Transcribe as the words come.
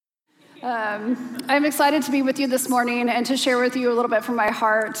I'm excited to be with you this morning and to share with you a little bit from my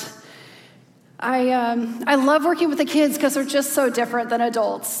heart. I love working with the kids because they're just so different than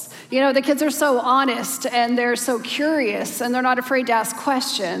adults. You know, the kids are so honest and they're so curious and they're not afraid to ask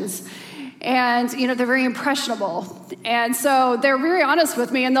questions. And, you know, they're very impressionable. And so they're very honest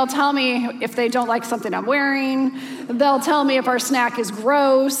with me, and they'll tell me if they don't like something I'm wearing. They'll tell me if our snack is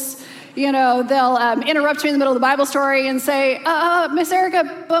gross. You know, they'll interrupt me in the middle of the Bible story and say, Miss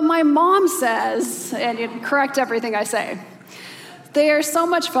Erika, but my mom says, and correct everything I say. They are so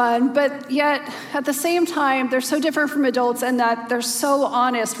much fun, but yet at the same time, they're so different from adults in that they're so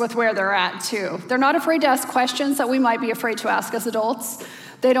honest with where they're at, too. They're not afraid to ask questions that we might be afraid to ask as adults.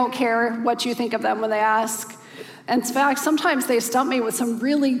 They don't care what you think of them when they ask. In fact, sometimes they stump me with some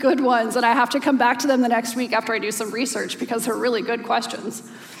really good ones, and I have to come back to them the next week after I do some research because they're really good questions.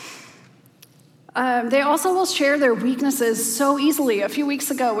 They also will share their weaknesses so easily. A few weeks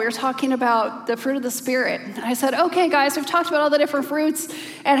ago, we were talking about the fruit of the Spirit. And I said, okay, guys, we've talked about all the different fruits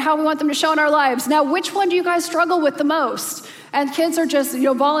and how we want them to show in our lives. Now, which one do you guys struggle with the most? And kids are just,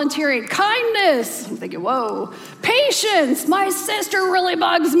 volunteering. Kindness. I'm thinking, whoa. Patience. My sister really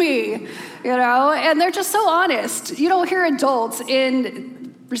bugs me. And they're just so honest. You don't hear adults in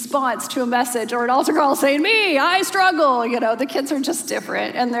response to a message or an altar call saying, me, I struggle. The kids are just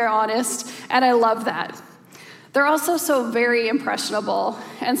different and they're honest, and I love that. They're also so very impressionable.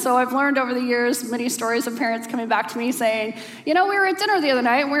 And so I've learned over the years many stories of parents coming back to me saying, we were at dinner the other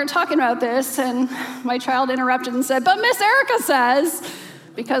night and we were talking about this, and my child interrupted and said, but Miss Erika says,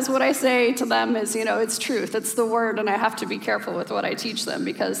 because what I say to them is, it's truth, it's the word, and I have to be careful with what I teach them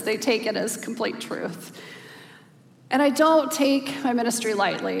because they take it as complete truth. And I don't take my ministry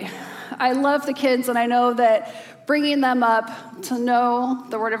lightly. I love the kids, and I know that bringing them up to know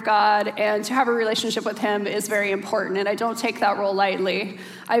the Word of God and to have a relationship with Him is very important, and I don't take that role lightly.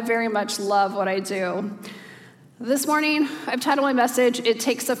 I very much love what I do. This morning, I've titled my message, It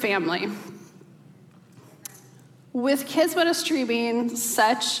Takes a Family. With kids ministry being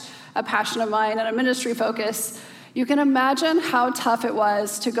such a passion of mine and a ministry focus, you can imagine how tough it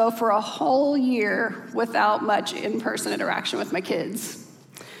was to go for a whole year without much in-person interaction with my kids.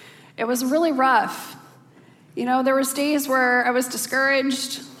 It was really rough. There was days where I was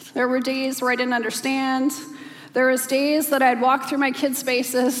discouraged. There were days where I didn't understand. There was days that I'd walk through my kids'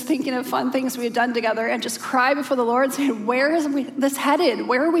 spaces thinking of fun things we had done together and just cry before the Lord saying, where is this headed?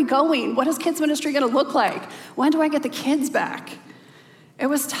 Where are we going? What is kids ministry going to look like? When do I get the kids back? It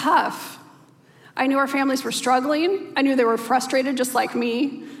was tough. I knew our families were struggling. I knew they were frustrated just like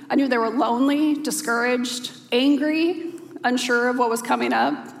me. I knew they were lonely, discouraged, angry, unsure of what was coming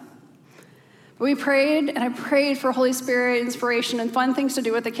up. But we prayed, and I prayed for Holy Spirit inspiration and fun things to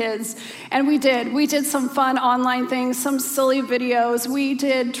do with the kids. And we did. We did some fun online things, some silly videos. We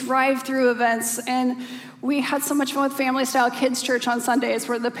did drive-through events, and we had so much fun with family-style kids' church on Sundays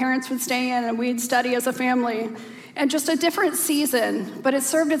where the parents would stay in and we'd study as a family. And just a different season, but it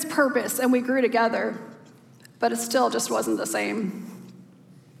served its purpose, and we grew together. But it still just wasn't the same.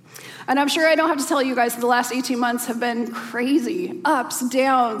 And I'm sure I don't have to tell you guys that the last 18 months have been crazy. Ups,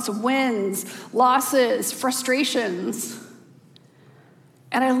 downs, wins, losses, frustrations.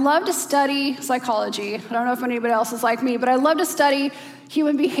 And I love to study psychology. I don't know if anybody else is like me, but I love to study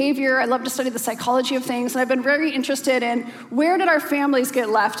human behavior. I love to study the psychology of things. And I've been very interested in where did our families get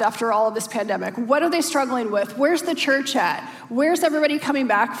left after all of this pandemic? What are they struggling with? Where's the church at? Where's everybody coming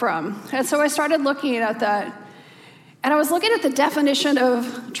back from? And so I started looking at that. And I was looking at the definition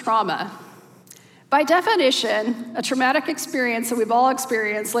of trauma. By definition, a traumatic experience that we've all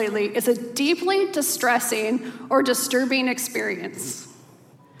experienced lately is a deeply distressing or disturbing experience.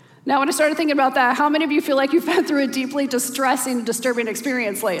 Now, when I started thinking about that, how many of you feel like you've been through a deeply distressing, disturbing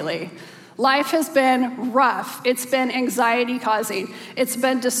experience lately? Life has been rough. It's been anxiety-causing. It's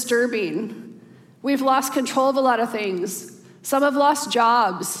been disturbing. We've lost control of a lot of things. Some have lost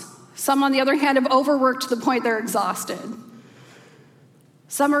jobs. Some, on the other hand, have overworked to the point they're exhausted.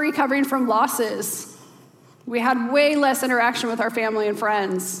 Some are recovering from losses. We had way less interaction with our family and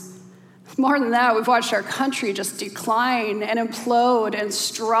friends. More than that, we've watched our country just decline and implode and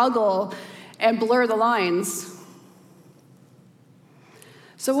struggle and blur the lines.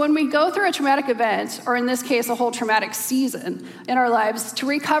 So when we go through a traumatic event, or in this case, a whole traumatic season in our lives, to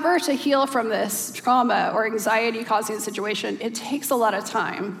recover, to heal from this trauma or anxiety-causing situation, it takes a lot of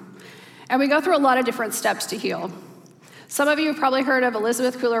time. And we go through a lot of different steps to heal. Some of you have probably heard of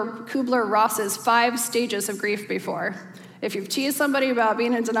Elizabeth Kubler-Ross's 5 stages of grief before. If you've teased somebody about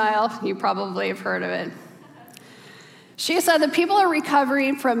being in denial, you probably have heard of it. She said that people are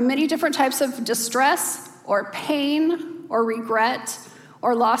recovering from many different types of distress or pain or regret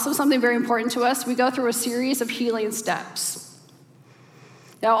or loss of something very important to us, we go through a series of healing steps.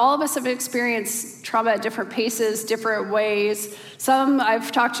 Now, all of us have experienced trauma at different paces, different ways. Some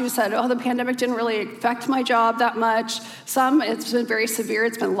I've talked to said, the pandemic didn't really affect my job that much. Some, it's been very severe.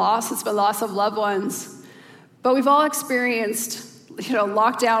 It's been loss of loved ones. But we've all experienced,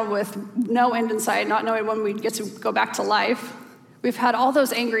 lockdown with no end in sight, not knowing when we'd get to go back to life. We've had all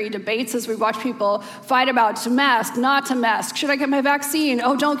those angry debates as we watch people fight about to mask, not to mask. Should I get my vaccine?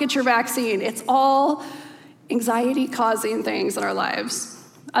 Oh, don't get your vaccine. It's all anxiety-causing things in our lives,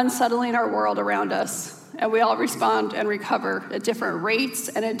 unsettling our world around us. And we all respond and recover at different rates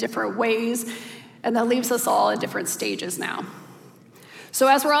and in different ways. And that leaves us all in different stages now. So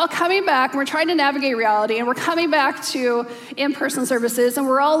as we're all coming back, we're trying to navigate reality, and we're coming back to in-person services, and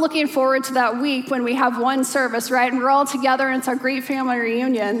we're all looking forward to that week when we have one service, right? And we're all together, and it's our great family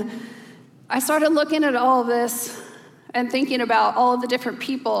reunion. I started looking at all of this and thinking about all of the different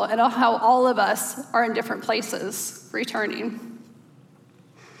people and how all of us are in different places returning.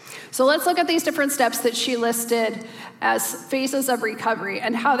 So let's look at these different steps that she listed as phases of recovery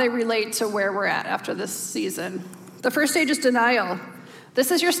and how they relate to where we're at after this season. The first stage is denial. This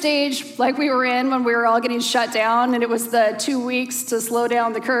is your stage like we were in when we were all getting shut down, and it was the 2 weeks to slow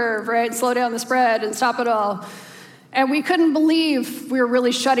down the curve, right? Slow down the spread and stop it all. And we couldn't believe we were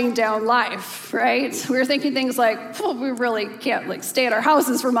really shutting down life, right? We were thinking things like, we really can't stay at our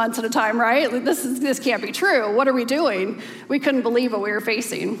houses for months at a time, right? This can't be true. What are we doing? We couldn't believe what we were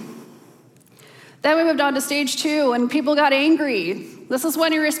facing. Then we moved on to stage 2, and people got angry. This is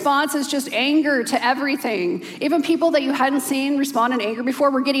when your response is just anger to everything. Even people that you hadn't seen respond in anger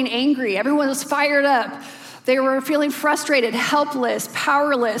before were getting angry. Everyone was fired up. They were feeling frustrated, helpless,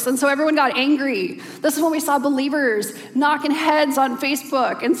 powerless, and so everyone got angry. This is when we saw believers knocking heads on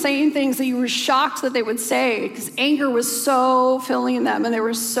Facebook and saying things that you were shocked that they would say, because anger was so filling them, and they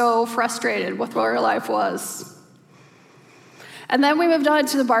were so frustrated with where life was. And then we moved on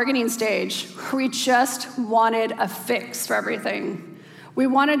to the bargaining stage, where we just wanted a fix for everything. We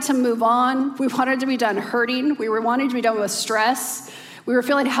wanted to move on. We wanted to be done hurting. We were wanting to be done with stress. We were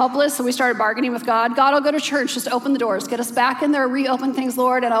feeling helpless, so we started bargaining with God. God, I'll go to church. Just open the doors. Get us back in there, reopen things,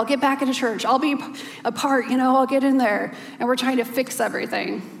 Lord, and I'll get back into church. I'll be a part, I'll get in there. And we're trying to fix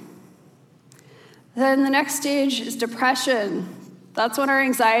everything. Then the next stage is depression. That's when our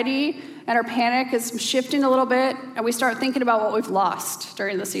anxiety and our panic is shifting a little bit, and we start thinking about what we've lost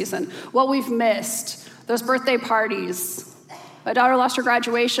during the season, what we've missed, those birthday parties. My daughter lost her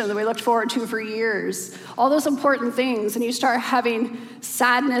graduation that we looked forward to for years. All those important things, and you start having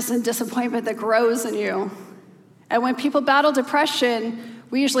sadness and disappointment that grows in you. And when people battle depression,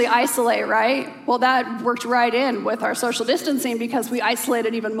 we usually isolate, right? Well, that worked right in with our social distancing because we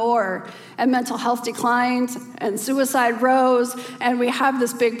isolated even more. And mental health declined, and suicide rose, and we have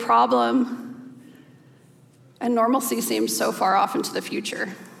this big problem. And normalcy seems so far off into the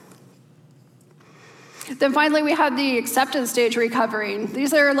future. Then finally, we have the acceptance stage recovering.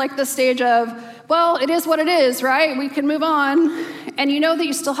 These are like the stage of, it is what it is, right? We can move on. And you know that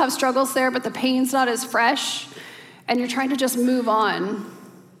you still have struggles there, but the pain's not as fresh, and you're trying to just move on.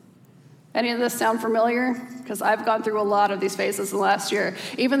 Any of this sound familiar? Because I've gone through a lot of these phases in the last year.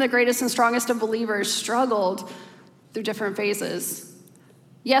 Even the greatest and strongest of believers struggled through different phases.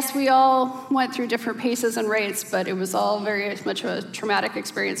 Yes, we all went through different paces and rates, but it was all very much a traumatic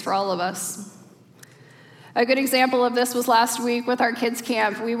experience for all of us. A good example of this was last week with our kids'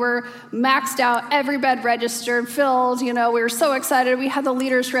 camp. We were maxed out, every bed registered, filled, we were so excited. We had the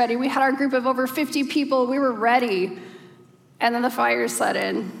leaders ready. We had our group of over 50 people. We were ready. And then the fire set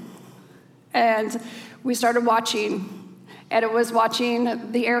in. And we started watching. And it was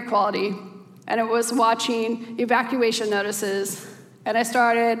watching the air quality. And it was watching evacuation notices. And I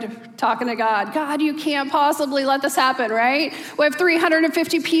started talking to God. God, you can't possibly let this happen, right? We have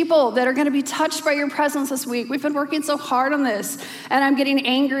 350 people that are going to be touched by your presence this week. We've been working so hard on this. And I'm getting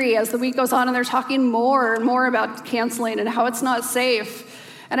angry as the week goes on, and they're talking more and more about canceling and how it's not safe.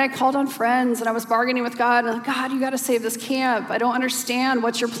 And I called on friends, and I was bargaining with God. And God, you got to save this camp. I don't understand.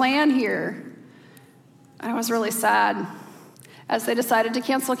 What's your plan here? And I was really sad. As they decided to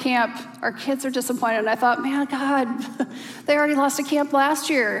cancel camp, our kids are disappointed. And I thought, man, God, they already lost a camp last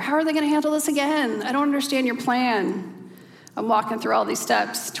year. How are they going to handle this again? I don't understand your plan. I'm walking through all these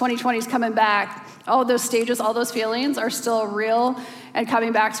steps. 2020 is coming back. All those stages, all those feelings are still real and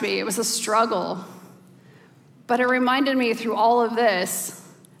coming back to me. It was a struggle. But it reminded me through all of this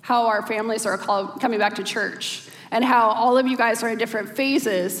how our families are coming back to church, and how all of you guys are in different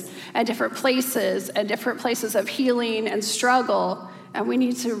phases and different places of healing and struggle, and we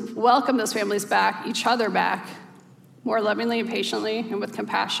need to welcome those families back, each other back. more lovingly and patiently and with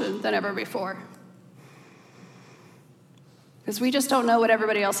compassion than ever before. Because we just don't know what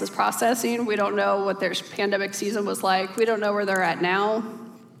everybody else is processing. We don't know what their pandemic season was like. We don't know where they're at now.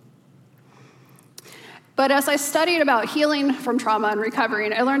 But as I studied about healing from trauma and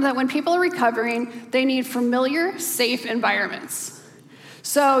recovering, I learned that when people are recovering, they need familiar, safe environments.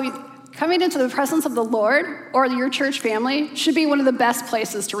 So coming into the presence of the Lord or your church family should be one of the best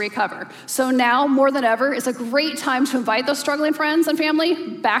places to recover. So now, more than ever, is a great time to invite those struggling friends and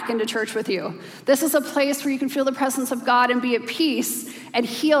family back into church with you. This is a place where you can feel the presence of God and be at peace and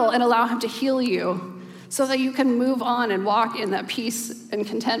heal and allow him to heal you so that you can move on and walk in that peace and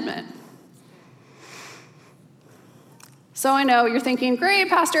contentment. So I know you're thinking, great,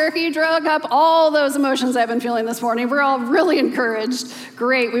 Pastor Erika, you drug up all those emotions I've been feeling this morning. We're all really encouraged.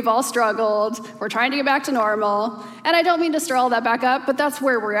 Great, we've all struggled. We're trying to get back to normal. And I don't mean to stir all that back up, but that's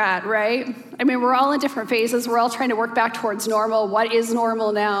where we're at, right? I mean, we're all in different phases. We're all trying to work back towards normal. What is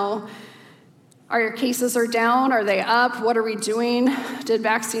normal now? Our cases are down? Are they up? What are we doing? Did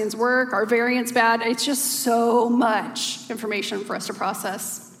vaccines work? Are variants bad? It's just so much information for us to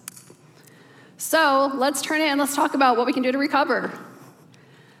process. So let's turn it and let's talk about what we can do to recover.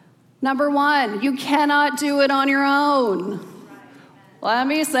 Number one, you cannot do it on your own. Let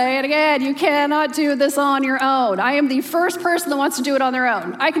me say it again. You cannot do this on your own. I am the first person that wants to do it on their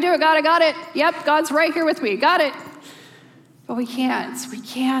own. I can do it. God, I got it. Yep, God's right here with me. Got it. But we can't. We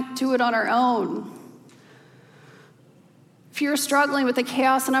can't do it on our own. If you're struggling with the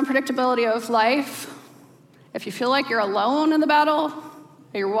chaos and unpredictability of life, if you feel like you're alone in the battle,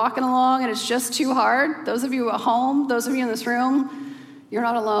 you're walking along and it's just too hard, those of you at home, those of you in this room, you're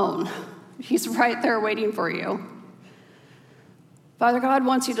not alone. He's right there waiting for you. Father God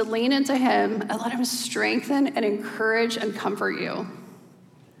wants you to lean into him and let him strengthen and encourage and comfort you.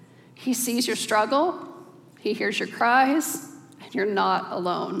 He sees your struggle, he hears your cries, and you're not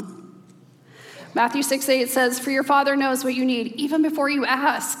alone. Matthew 6:8 says, for your Father knows what you need even before you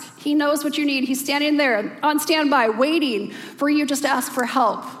ask. He knows what you need. He's standing there on standby, waiting for you just to ask for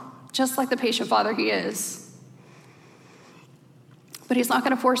help, just like the patient Father he is. But he's not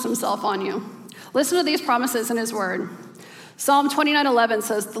going to force himself on you. Listen to these promises in his word. Psalm 29:11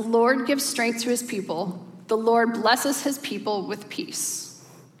 says, the Lord gives strength to his people. The Lord blesses his people with peace.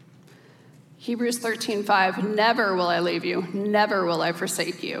 Hebrews 13:5, never will I leave you, never will I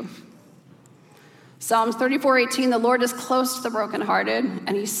forsake you. Psalms 34:18, the Lord is close to the brokenhearted,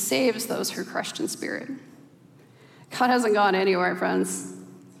 and he saves those who are crushed in spirit. God hasn't gone anywhere, friends.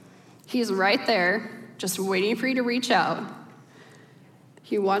 He's right there, just waiting for you to reach out.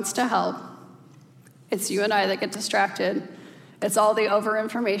 He wants to help. It's you and I that get distracted. It's all the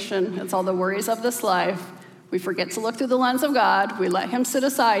over-information. It's all the worries of this life. We forget to look through the lens of God. We let him sit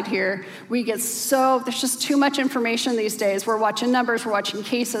aside here. There's just too much information these days. We're watching numbers, we're watching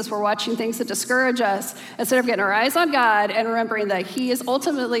cases, we're watching things that discourage us instead of getting our eyes on God and remembering that he is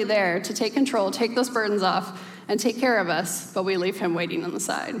ultimately there to take control, take those burdens off, and take care of us, but we leave him waiting on the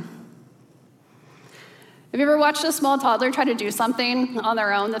side. Have you ever watched a small toddler try to do something on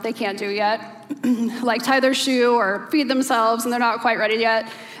their own that they can't do yet? Like tie their shoe or feed themselves and they're not quite ready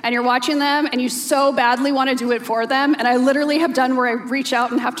yet. And you're watching them and you so badly want to do it for them. And I literally have done where I reach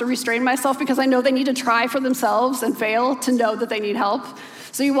out and have to restrain myself because I know they need to try for themselves and fail to know that they need help.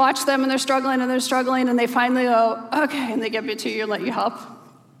 So you watch them and they're struggling and they finally go, okay, and they give it to you and let you help.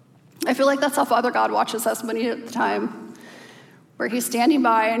 I feel like that's how Father God watches us many at the time, where he's standing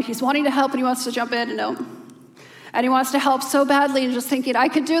by and he's wanting to help and he wants to jump in and no. And he wants to help so badly and just thinking, I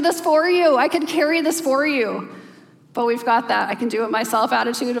could do this for you. I could carry this for you. But we've got that I can do it myself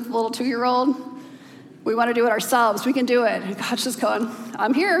attitude of a little 2-year-old. We want to do it ourselves. We can do it. And God's just going,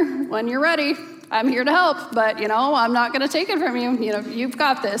 I'm here when you're ready. I'm here to help. But, I'm not going to take it from you. You've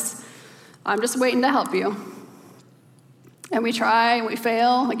got this. I'm just waiting to help you. And we try and we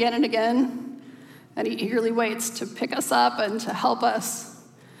fail again and again. And he eagerly waits to pick us up and to help us.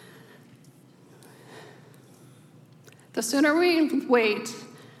 The sooner we wait,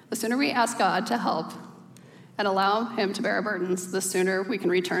 the sooner we ask God to help and allow him to bear our burdens, the sooner we can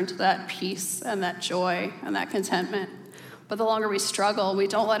return to that peace and that joy and that contentment. But the longer we struggle, we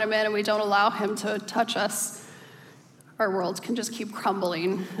don't let him in and we don't allow him to touch us, our world can just keep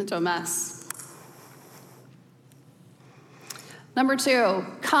crumbling into a mess. Number 2,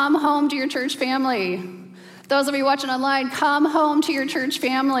 come home to your church family. Those of you watching online, come home to your church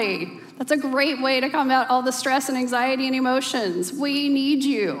family. That's a great way to combat all the stress and anxiety and emotions. We need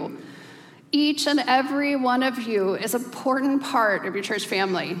you. Each and every one of you is an important part of your church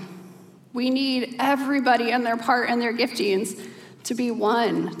family. We need everybody and their part and their giftings to be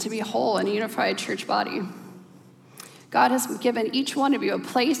one, to be whole in a unified church body. God has given each one of you a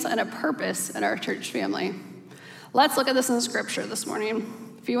place and a purpose in our church family. Let's look at this in Scripture this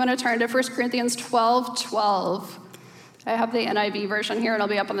morning. If you want to turn to 1 Corinthians 12:12, I have the NIV version here, and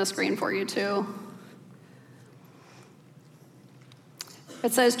it'll be up on the screen for you too.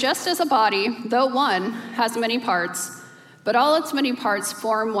 It says, just as a body, though one, has many parts, but all its many parts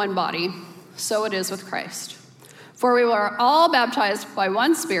form one body, so it is with Christ. For we were all baptized by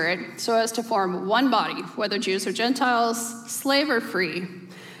one Spirit, so as to form one body, whether Jews or Gentiles, slave or free.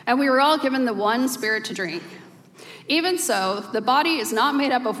 And we were all given the one Spirit to drink. Even so, the body is not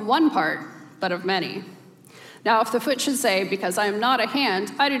made up of one part, but of many. Now, if the foot should say, because I am not a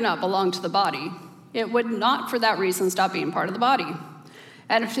hand, I do not belong to the body, it would not for that reason stop being part of the body.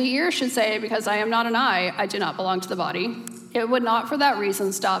 And if the ear should say, because I am not an eye, I do not belong to the body, it would not for that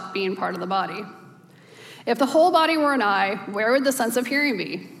reason stop being part of the body. If the whole body were an eye, where would the sense of hearing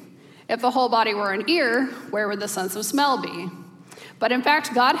be? If the whole body were an ear, where would the sense of smell be? But in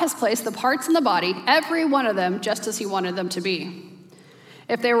fact, God has placed the parts in the body, every one of them, just as he wanted them to be.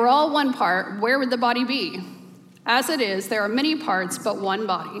 If they were all one part, where would the body be? As it is, there are many parts, but one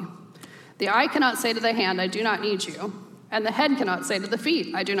body. The eye cannot say to the hand, I do not need you. And the head cannot say to the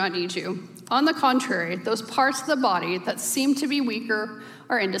feet, I do not need you. On the contrary, those parts of the body that seem to be weaker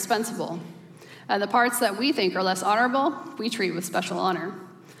are indispensable. And the parts that we think are less honorable, we treat with special honor.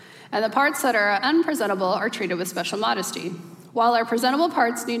 And the parts that are unpresentable are treated with special modesty, while our presentable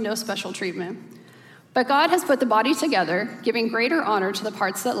parts need no special treatment. But God has put the body together, giving greater honor to the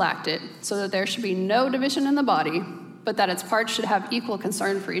parts that lacked it, so that there should be no division in the body, but that its parts should have equal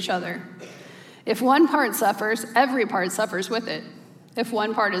concern for each other. If one part suffers, every part suffers with it. If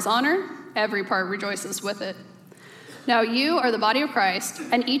one part is honored, every part rejoices with it. Now you are the body of Christ,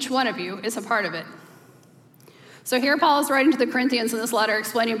 and each one of you is a part of it. So here Paul is writing to the Corinthians in this letter,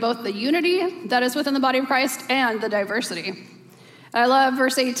 explaining both the unity that is within the body of Christ and the diversity. I love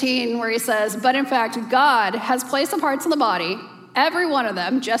verse 18 where he says, but in fact, God has placed the parts in the body, every one of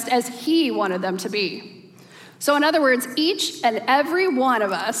them, just as he wanted them to be. So in other words, each and every one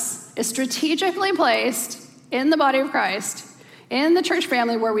of us is strategically placed in the body of Christ, in the church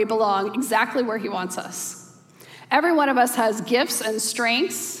family where we belong, exactly where he wants us. Every one of us has gifts and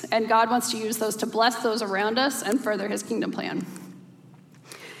strengths, and God wants to use those to bless those around us and further his kingdom plan.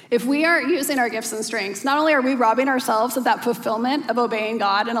 If we aren't using our gifts and strengths, not only are we robbing ourselves of that fulfillment of obeying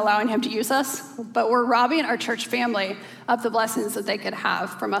God and allowing him to use us, but we're robbing our church family of the blessings that they could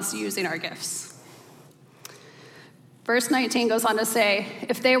have from us using our gifts. Verse 19 goes on to say,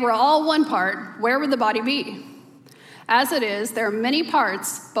 if they were all one part, where would the body be? As it is, there are many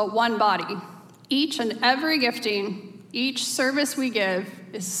parts, but one body. Each and every gifting, each service we give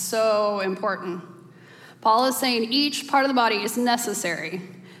is so important. Paul is saying each part of the body is necessary.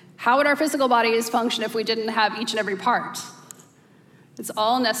 How would our physical bodies function if we didn't have each and every part? It's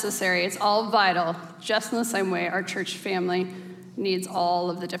all necessary, it's all vital, just in the same way our church family needs all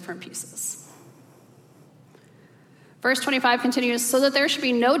of the different pieces. Verse 25 continues, so that there should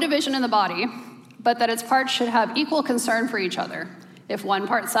be no division in the body, but that its parts should have equal concern for each other. If one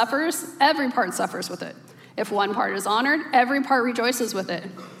part suffers, every part suffers with it. If one part is honored, every part rejoices with it.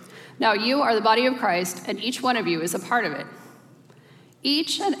 Now you are the body of Christ, and each one of you is a part of it.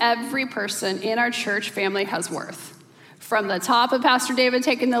 Each and every person in our church family has worth. From the top of Pastor David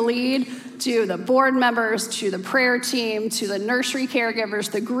taking the lead, to the board members, to the prayer team, to the nursery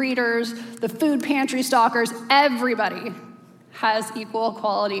caregivers, the greeters, the food pantry stockers, everybody has equal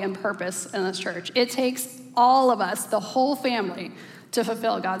quality and purpose in this church. It takes all of us, the whole family, to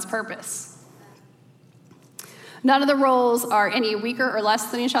fulfill God's purpose. None of the roles are any weaker or less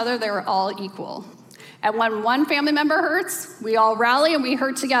than each other. They were all equal. And when one family member hurts, we all rally and we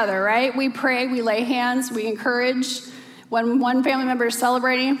hurt together, right? We pray, we lay hands, we encourage. When one family member is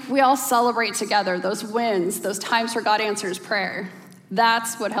celebrating, we all celebrate together, those wins, those times where God answers prayer.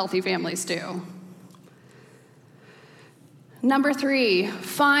 That's what healthy families do. Number 3,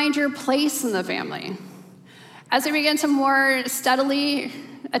 find your place in the family. As we begin to more steadily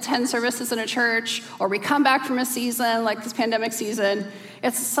attend services in a church, or we come back from a season like this pandemic season,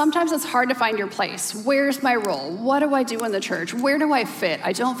 sometimes it's hard to find your place. Where's my role? What do I do in the church? Where do I fit?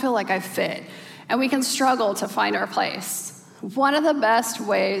 I don't feel like I fit. And we can struggle to find our place. One of the best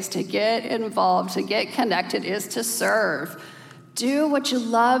ways to get involved, to get connected, is to serve. Do what you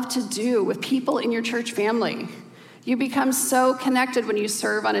love to do with people in your church family. You become so connected when you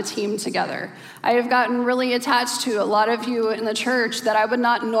serve on a team together. I have gotten really attached to a lot of you in the church that I would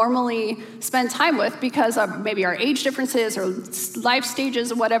not normally spend time with because of maybe our age differences or life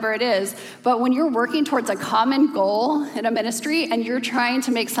stages or whatever it is. But when you're working towards a common goal in a ministry and you're trying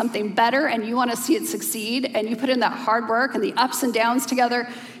to make something better and you want to see it succeed and you put in that hard work and the ups and downs together,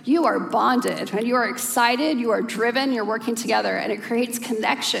 you are bonded and you are excited, you are driven, you're working together, and it creates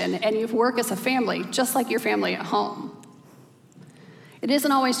connection, and you work as a family, just like your family at home. It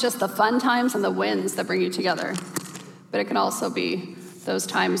isn't always just the fun times and the wins that bring you together, but it can also be those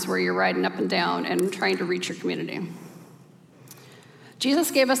times where you're riding up and down and trying to reach your community. Jesus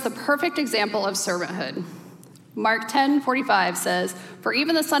gave us the perfect example of servanthood. Mark 10:45 says, "For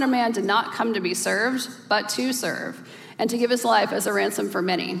even the Son of Man did not come to be served, but to serve, and to give his life as a ransom for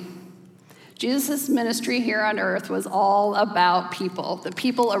many." Jesus' ministry here on earth was all about people, the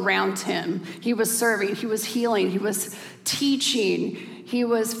people around him. He was serving, he was healing, he was teaching, he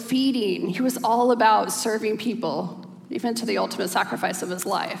was feeding. He was all about serving people, even to the ultimate sacrifice of his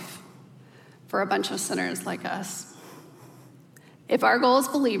life for a bunch of sinners like us. If our goal as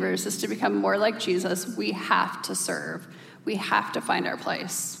believers is to become more like Jesus, we have to serve. We have to find our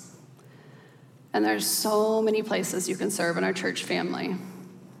place. And there's so many places you can serve in our church family.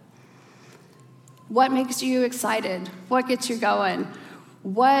 What makes you excited? What gets you going?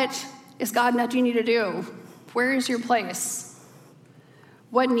 What is God nudging you to do? Where is your place?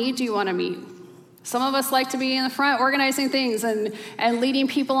 What need do you want to meet? Some of us like to be in the front organizing things and leading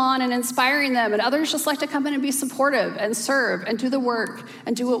people on and inspiring them, and others just like to come in and be supportive and serve and do the work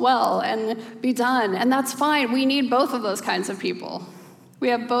and do it well and be done. And that's fine. We need both of those kinds of people. We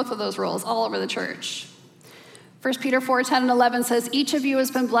have both of those roles all over the church. 1 Peter 4:10 and 11 says, "Each of you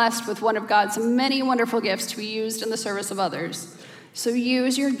has been blessed with one of God's many wonderful gifts to be used in the service of others. So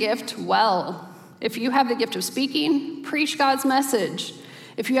use your gift well. If you have the gift of speaking, preach God's message.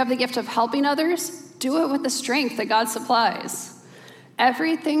 If you have the gift of helping others, do it with the strength that God supplies.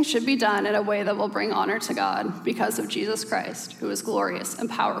 Everything should be done in a way that will bring honor to God because of Jesus Christ, who is glorious and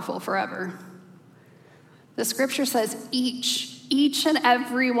powerful forever." The scripture says each and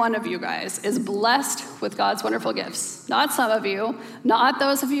every one of you guys is blessed with God's wonderful gifts. Not some of you, not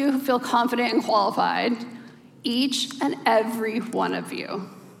those of you who feel confident and qualified. Each and every one of you.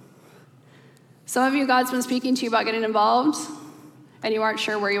 Some of you, God's been speaking to you about getting involved, and you aren't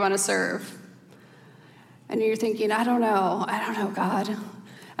sure where you want to serve. And you're thinking, I don't know, God.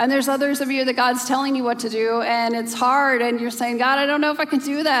 And there's others of you that God's telling you what to do, and it's hard, and you're saying, God, I don't know if I can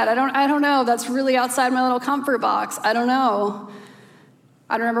do that. I don't know. That's really outside my little comfort box. I don't know.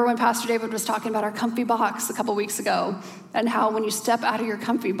 I remember when Pastor David was talking about our comfy box a couple weeks ago, and how when you step out of your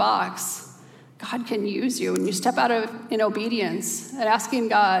comfy box, God can use you. And you step out of in obedience and asking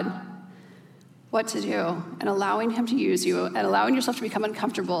God what to do and allowing him to use you and allowing yourself to become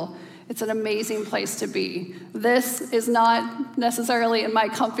uncomfortable. It's an amazing place to be. This is not necessarily in my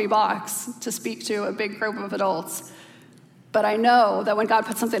comfy box to speak to a big group of adults. But I know that when God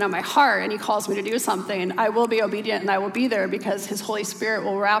puts something on my heart and he calls me to do something, I will be obedient and I will be there because his Holy Spirit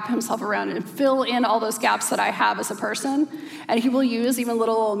will wrap himself around and fill in all those gaps that I have as a person. And he will use even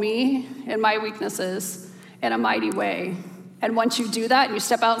little old me and my weaknesses in a mighty way. And once you do that and you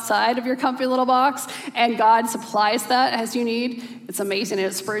step outside of your comfy little box and God supplies that as you need, it's amazing and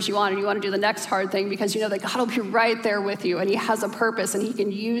it spurs you on and you want to do the next hard thing because you know that God will be right there with you and he has a purpose and he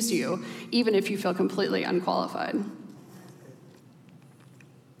can use you even if you feel completely unqualified.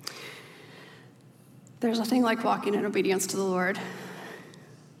 There's nothing like walking in obedience to the Lord.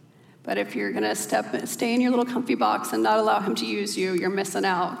 But if you're going to stay in your little comfy box and not allow him to use you, you're missing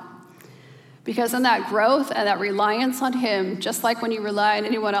out. Because in that growth and that reliance on him, just like when you rely on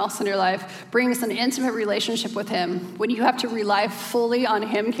anyone else in your life, brings an intimate relationship with him. When you have to rely fully on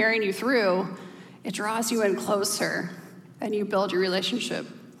him carrying you through, it draws you in closer and you build your relationship.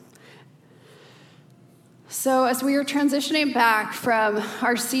 So as we are transitioning back from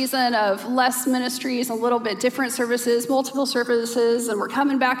our season of less ministries, a little bit different services, multiple services, and we're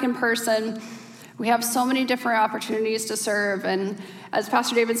coming back in person, we have so many different opportunities to serve. And as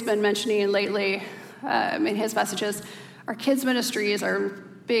Pastor David's been mentioning lately in his messages, our kids' ministries are in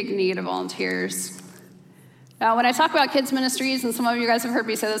big need of volunteers. Now, when I talk about kids' ministries, and some of you guys have heard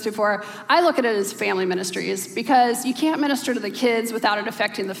me say this before, I look at it as family ministries because you can't minister to the kids without it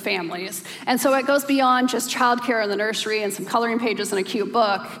affecting the families. And so it goes beyond just childcare in the nursery and some coloring pages and a cute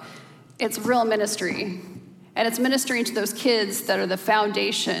book. It's real ministry. And it's ministering to those kids that are the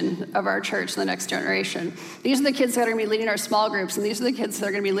foundation of our church, the next generation. These are the kids that are going to be leading our small groups, and these are the kids that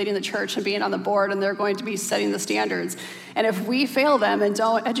are going to be leading the church and being on the board, and they're going to be setting the standards. And if we fail them and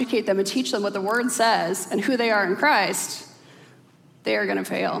don't educate them and teach them what the Word says and who they are in Christ, they are going to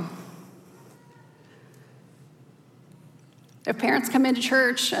fail. If parents come into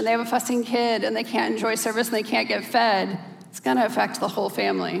church and they have a fussing kid and they can't enjoy service and they can't get fed, it's going to affect the whole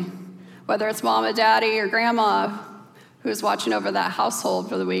family. Whether it's mom and daddy or grandma who's watching over that household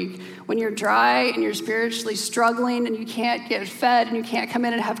for the week. When you're dry and you're spiritually struggling and you can't get fed and you can't come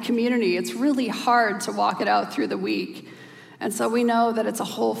in and have community, it's really hard to walk it out through the week. And so we know that it's a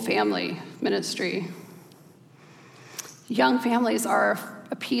whole family ministry. Young families are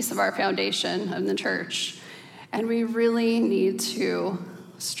a piece of our foundation in the church, and we really need to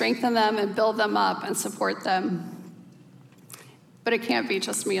strengthen them and build them up and support them. But it can't be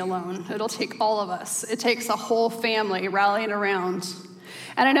just me alone. It'll take all of us. It takes a whole family rallying around.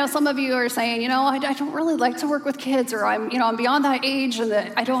 And I know some of you are saying, I don't really like to work with kids, or I'm beyond that age and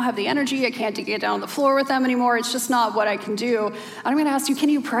that I don't have the energy. I can't get down on the floor with them anymore. It's just not what I can do. And I'm going to ask you, can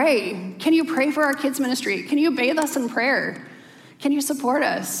you pray? Can you pray for our kids' ministry? Can you bathe us in prayer? Can you support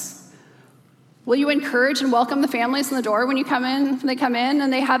us? Will you encourage and welcome the families in the door when they come in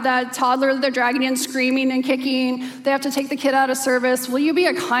and they have that toddler that they're dragging in screaming and kicking? They have to take the kid out of service. Will you be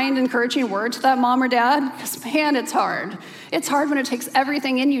a kind, encouraging word to that mom or dad? Because, man, it's hard. It's hard when it takes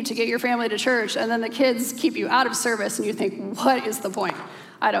everything in you to get your family to church, and then the kids keep you out of service, and you think, what is the point?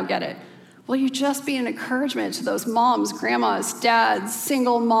 I don't get it. Will you just be an encouragement to those moms, grandmas, dads,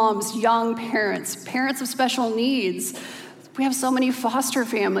 single moms, young parents, parents of special needs? We have so many foster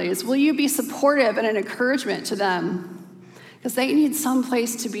families. Will you be supportive and an encouragement to them? Because they need some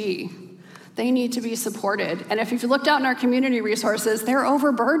place to be. They need to be supported. And if you've looked out in our community resources, they're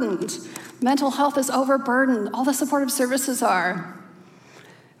overburdened. Mental health is overburdened. All the supportive services are.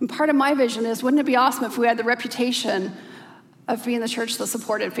 And part of my vision is, wouldn't it be awesome if we had the reputation of being the church that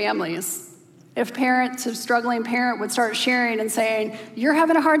supported families? If a struggling parent would start sharing and saying, you're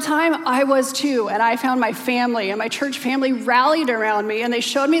having a hard time? I was too, and I found my family, and my church family rallied around me, and they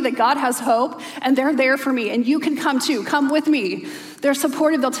showed me that God has hope, and they're there for me, and you can come too. Come with me. They're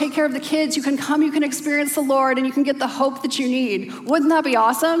supportive. They'll take care of the kids. You can come. You can experience the Lord, and you can get the hope that you need. Wouldn't that be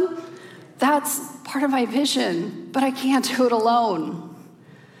awesome? That's part of my vision, but I can't do it alone.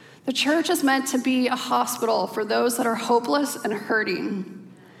 The church is meant to be a hospital for those that are hopeless and hurting.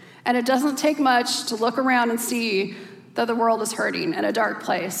 And it doesn't take much to look around and see that the world is hurting in a dark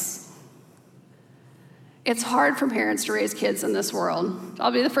place. It's hard for parents to raise kids in this world.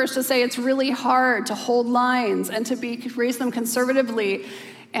 I'll be the first to say it's really hard to hold lines and to raise them conservatively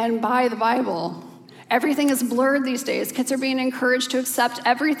and by the Bible. Everything is blurred these days. Kids are being encouraged to accept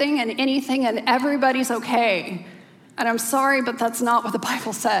everything and anything, and everybody's okay. And I'm sorry, but that's not what the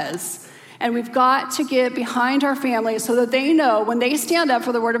Bible says. And we've got to get behind our families so that they know when they stand up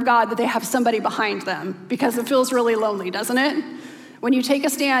for the Word of God that they have somebody behind them, because it feels really lonely, doesn't it? When you take a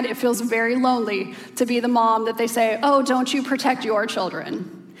stand, it feels very lonely to be the mom that they say, oh, don't you protect your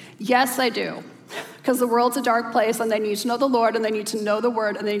children? Yes, I do, because the world's a dark place, and they need to know the Lord, and they need to know the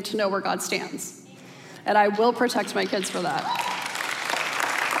Word, and they need to know where God stands. And I will protect my kids for that.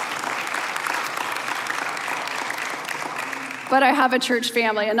 But I have a church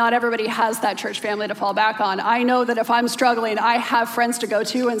family, and not everybody has that church family to fall back on. I know that if I'm struggling, I have friends to go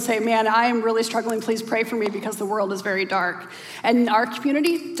to and say, man, I am really struggling. Please pray for me because the world is very dark. And our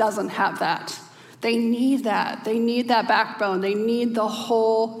community doesn't have that. They need that. They need that backbone. They need the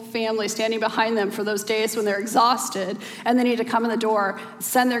whole family standing behind them for those days when they're exhausted, and they need to come in the door,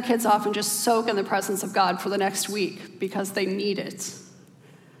 send their kids off, and just soak in the presence of God for the next week because they need it.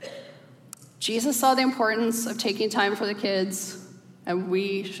 Jesus saw the importance of taking time for the kids, and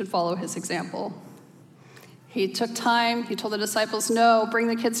we should follow his example. He took time. He told the disciples, no, bring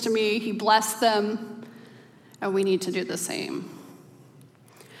the kids to me. He blessed them, and we need to do the same.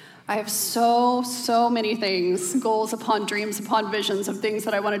 I have so many things, goals upon dreams upon visions of things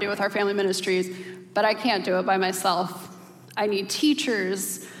that I want to do with our family ministries, but I can't do it by myself. I need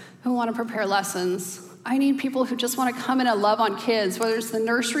teachers who want to prepare lessons. I need people who just want to come in and love on kids, whether it's the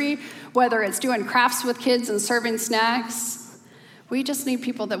nursery, whether it's doing crafts with kids and serving snacks. We just need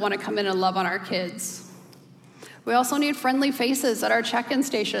people that want to come in and love on our kids. We also need friendly faces at our check-in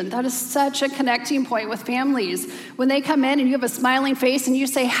station. That is such a connecting point with families. When they come in and you have a smiling face and you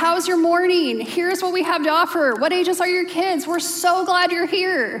say, how's your morning? Here's what we have to offer. What ages are your kids? We're so glad you're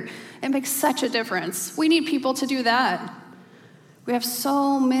here. It makes such a difference. We need people to do that. We have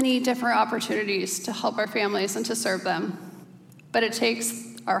so many different opportunities to help our families and to serve them. But it takes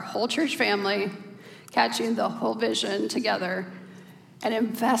our whole church family catching the whole vision together and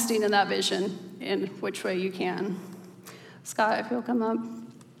investing in that vision in which way you can. Scott, if you'll come up.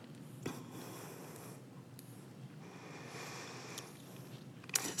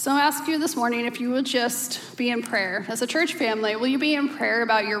 So I'll ask you this morning if you will just be in prayer. As a church family, will you be in prayer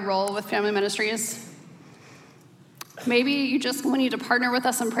about your role with family ministries? Maybe you just need to partner with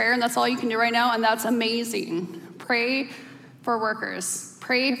us in prayer, and that's all you can do right now, and that's amazing. Pray for workers.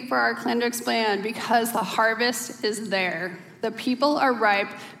 Pray for our Clan to expand, because the harvest is there. The people are ripe.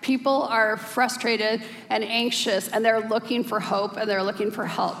 People are frustrated and anxious, and they're looking for hope, and they're looking for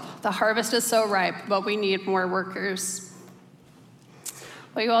help. The harvest is so ripe, but we need more workers.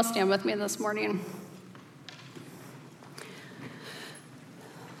 Will you all stand with me this morning?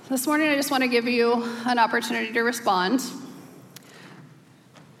 This morning, I just want to give you an opportunity to respond.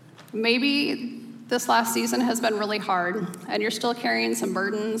 Maybe this last season has been really hard, and you're still carrying some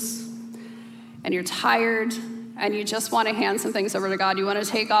burdens, and you're tired, and you just want to hand some things over to God. You want to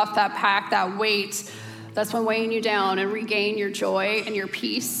take off that pack, that weight that's been weighing you down, and regain your joy and your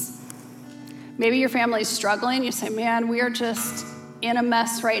peace. Maybe your family's struggling. You say, man, we are just in a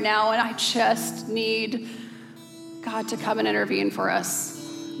mess right now, and I just need God to come and intervene for us.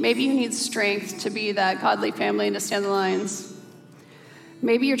 Maybe you need strength to be that godly family and to stand the lines.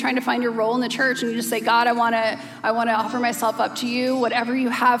 Maybe you're trying to find your role in the church, and you just say, God, I want to offer myself up to you. Whatever you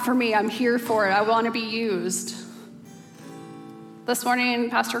have for me, I'm here for it. I want to be used. This morning,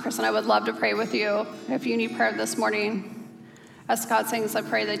 Pastor Chris and I would love to pray with you. If you need prayer this morning, as Scott sings, I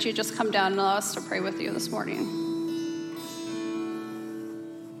pray that you just come down and allow us to pray with you this morning.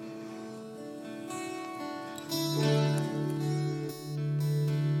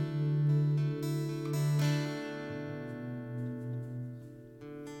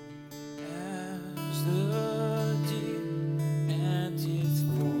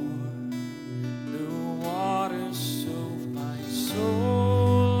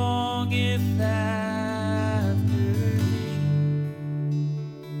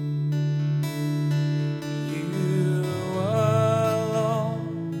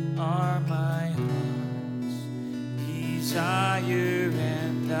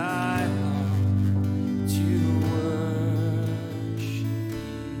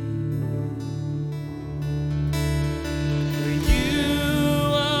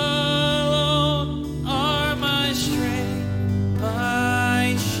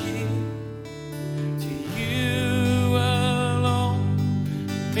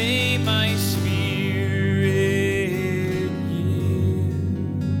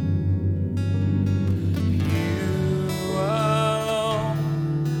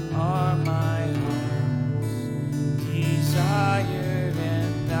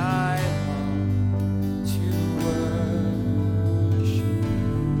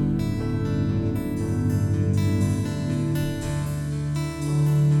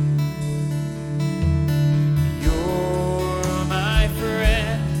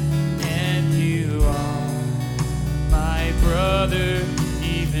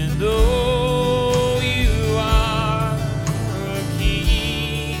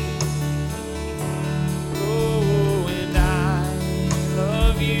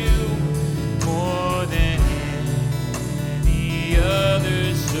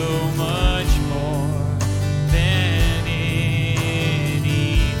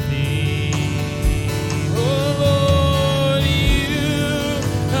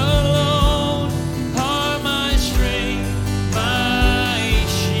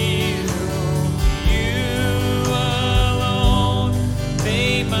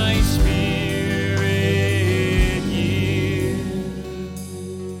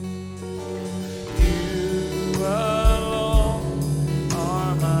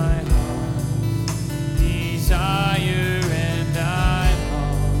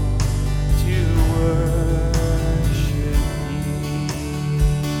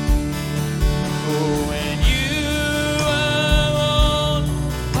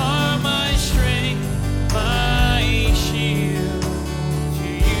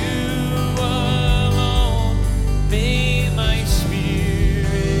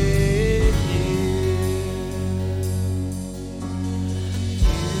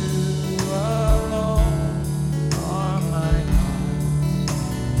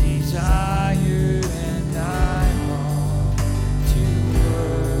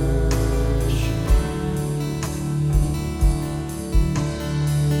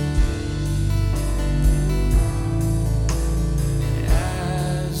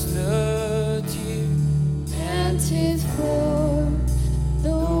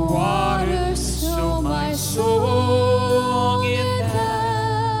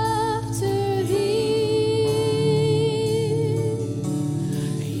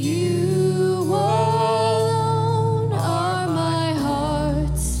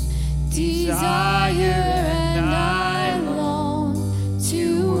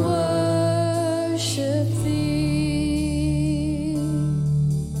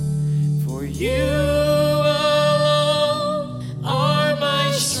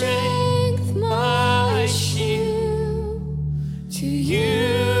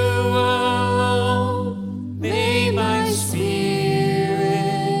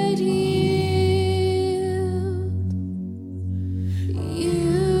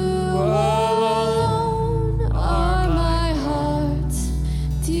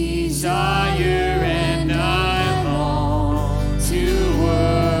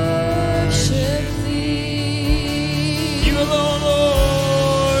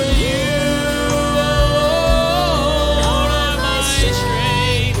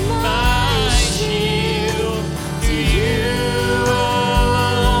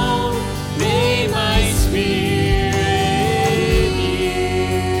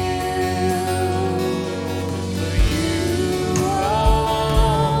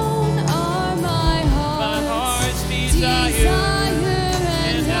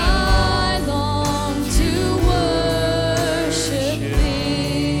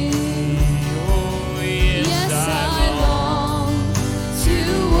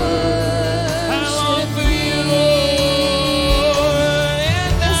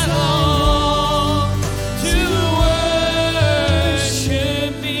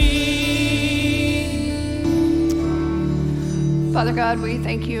 Father God, we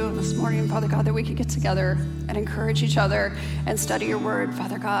thank you this morning, Father God, that we could get together and encourage each other and study your word,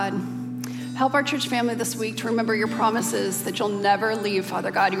 Father God. Help our church family this week to remember your promises that you'll never leave,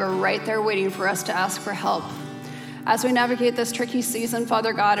 Father God. You are right there waiting for us to ask for help. As we navigate this tricky season,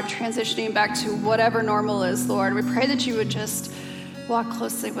 Father God, of transitioning back to whatever normal is, Lord, we pray that you would just walk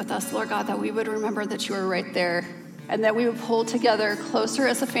closely with us, Lord God, that we would remember that you are right there and that we would pull together closer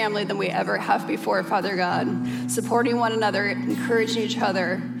as a family than we ever have before, Father God, supporting one another, encouraging each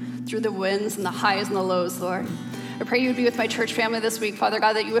other through the wins and the highs and the lows, Lord. I pray you would be with my church family this week, Father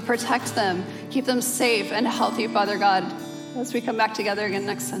God, that you would protect them, keep them safe and healthy, Father God, as we come back together again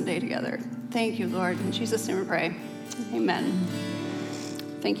next Sunday together. Thank you, Lord. In Jesus' name we pray. Amen.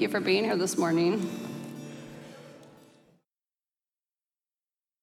 Thank you for being here this morning.